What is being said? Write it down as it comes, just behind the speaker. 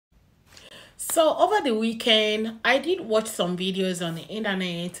So over the weekend, I did watch some videos on the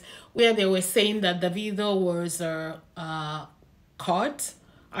internet where they were saying that Davido was caught,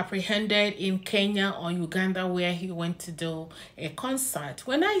 apprehended in Kenya or Uganda where he went to do a concert.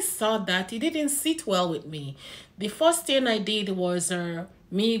 When I saw that, it didn't sit well with me. The first thing I did was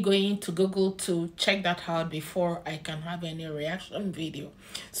me going to Google to check that out before I can have any reaction video.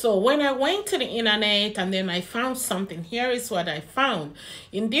 So when I went to the internet and then I found something, here is what I found.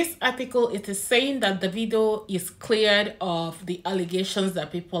 In this article, it is saying that the video is cleared of the allegations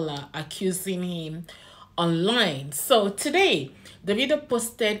that people are accusing him online. So today, Davido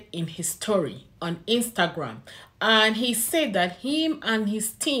posted in his story on Instagram, and he said that him and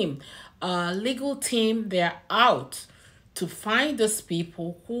his team, legal team, they're out to find those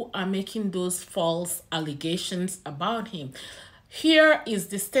people who are making those false allegations about him. Here is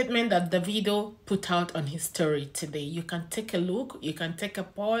the statement that Davido put out on his story today. You can take a look, you can take a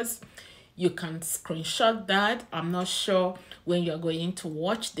pause, you can screenshot that. I'm not sure when you're going to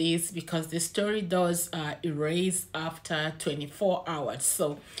watch this because the story does erase after 24 hours.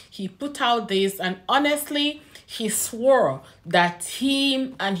 So he put out this, and honestly, he swore that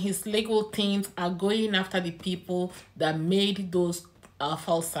him and his legal teams are going after the people that made those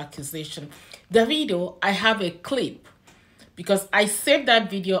false accusations. Davido, I have a clip because I saved that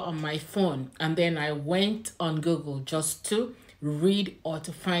video on my phone and then I went on Google just to read or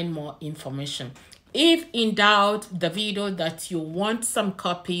to find more information. If in doubt, Davido, that you want some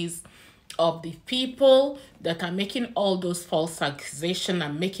copies of the people that are making all those false accusations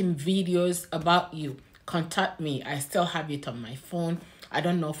and making videos about you, contact me. I still have it on my phone. I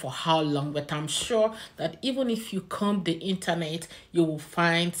don't know for how long, but I'm sure that even if you comb the internet, you will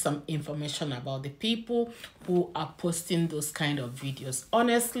find some information about the people who are posting those kind of videos.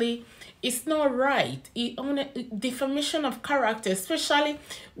 Honestly, it's not right. Defamation of character, especially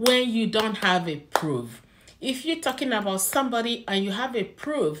when you don't have a proof. If you're talking about somebody and you have a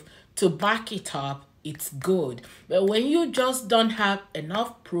proof to back it up, it's good. But when you just don't have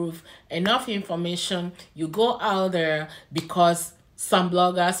enough proof, enough information, you go out there because some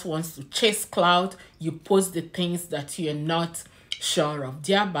bloggers wants to chase clout, you post the things that you're not sure of,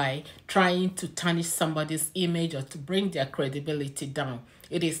 thereby trying to tarnish somebody's image or to bring their credibility down.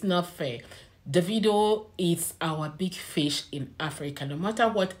 It is not fair. Davido is our big fish in Africa. No matter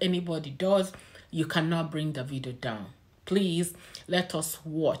what anybody does, you cannot bring Davido down. Please let us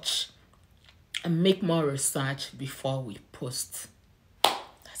watch and make more research before we post.